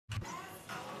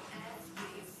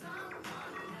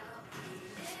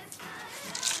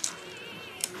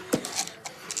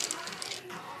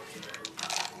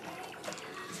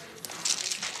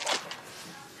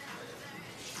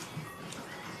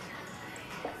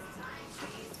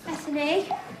Bethany?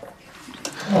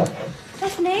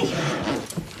 Bethany?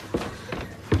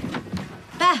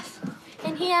 Beth?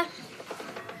 In here.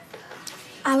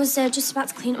 I was just about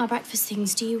to clean up my breakfast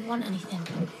things. Do you want anything?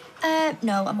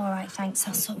 No, I'm all right, thanks.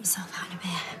 I'll sort myself out in a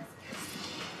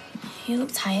bit. You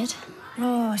look tired.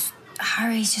 Oh,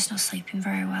 Harry's just not sleeping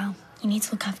very well. You need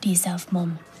to look after yourself,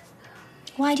 Mum.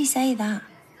 Why'd he say that?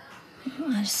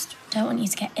 I just don't want you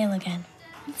to get ill again.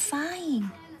 I'm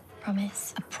fine.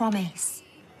 Promise? I promise.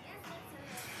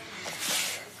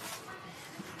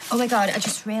 Oh, my God, I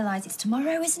just realised it's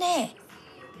tomorrow, isn't it?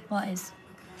 What is?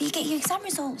 You get your exam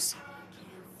results.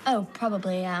 Oh,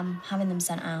 probably. I'm having them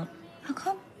sent out. How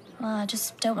come? Well, I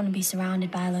just don't want to be surrounded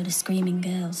by a load of screaming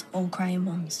girls, all crying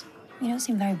ones. You don't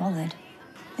seem very bothered.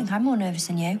 I think I'm more nervous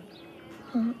than you.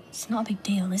 Well, it's not a big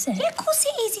deal, is it? Yeah, of course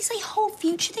it is. It's like your whole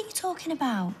future that you're talking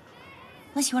about.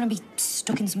 Unless you want to be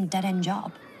stuck in some dead-end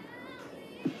job.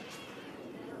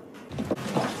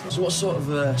 So what sort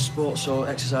of sports or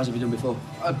exercise have you done before?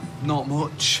 Not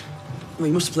much. Well,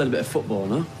 you must have played a bit of football,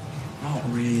 no? Not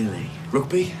really.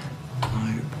 Rugby?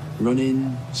 No.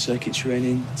 Running, circuit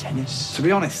training, tennis? To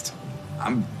be honest,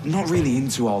 I'm not really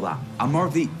into all that. I'm more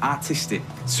of the artistic,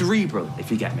 cerebral,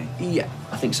 if you get me. Yeah,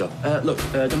 I think so. Look,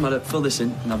 don't matter, fill this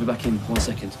in and I'll be back in 1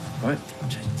 second, all right?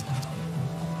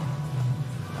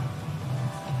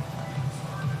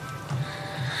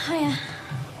 Hiya.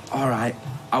 All right.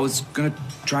 I was gonna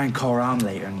try and call around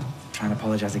later and try and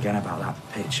apologise again about that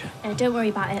picture. Don't worry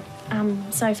about it. I'm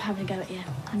sorry for having a go at you.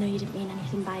 I know you didn't mean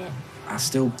anything by it. I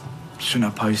still shouldn't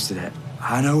have posted it.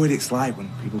 I know what it's like when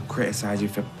people criticise you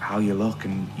for how you look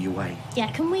and your weight.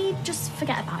 Yeah, can we just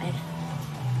forget about it?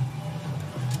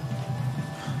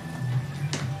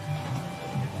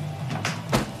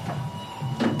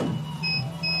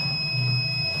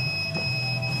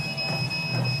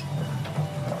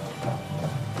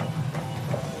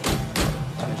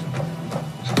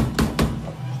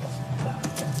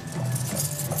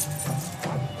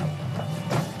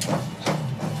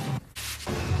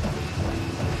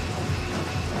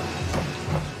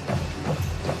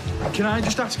 Can I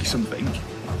just ask you something?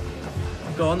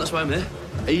 Go on, that's why I'm here.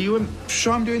 Are you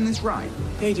sure I'm doing this right?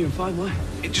 Yeah, you're doing fine, why?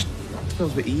 It just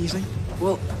feels a bit easy.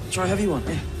 Well, try a heavy one,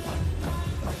 yeah.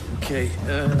 Okay,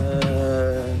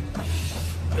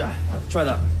 yeah, try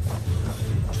that.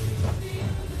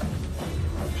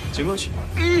 Too much?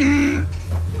 Too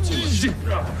much.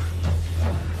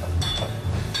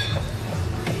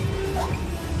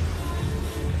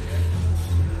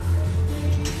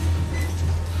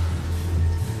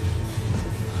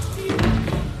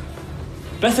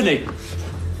 Bethany!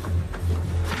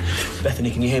 Bethany,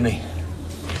 can you hear me?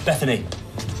 Bethany!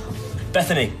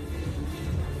 Bethany!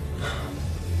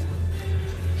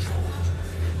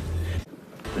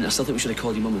 I still think we should have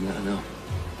called your mum and let her know.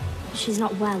 She's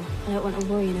not well. I don't want her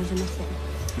worrying over nothing.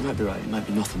 You might be right, it might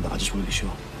be nothing, but I just want to be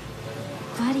sure.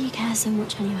 Why do you care so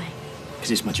much anyway? Because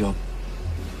it's my job.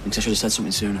 Because I should have said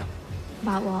something sooner.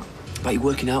 About what? About you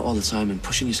working out all the time and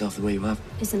pushing yourself the way you have.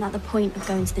 Isn't that the point of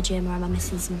going to the gym, or am I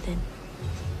missing something?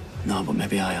 No, but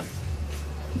maybe I am.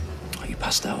 Oh, you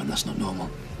passed out and that's not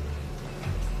normal.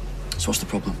 So what's the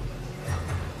problem?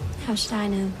 How should I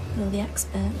know? You're the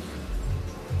expert.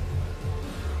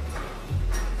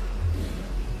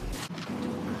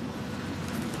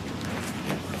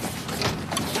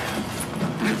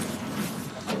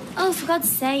 Oh, for God's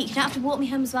sake, you don't have to walk me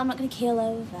home as well. I'm not going to keel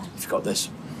over. You've got this.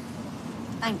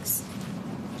 Thanks.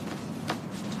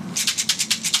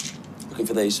 Looking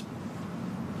for these.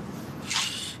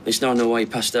 At least now I know why you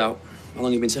passed out. How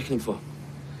long have you been taking them for?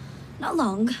 Not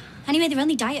long. Anyway, they're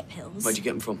only diet pills. Where'd you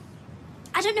get them from?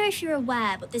 I don't know if you're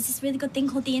aware, but there's this really good thing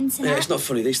called the internet. Yeah, it's not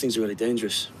funny. These things are really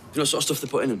dangerous. You know what sort of stuff they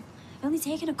put in them? I've only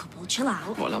taken a couple. Chill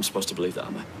out. Well, I'm supposed to believe that,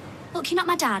 am I? Look, you're not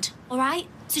my dad, all right?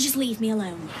 So just leave me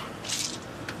alone.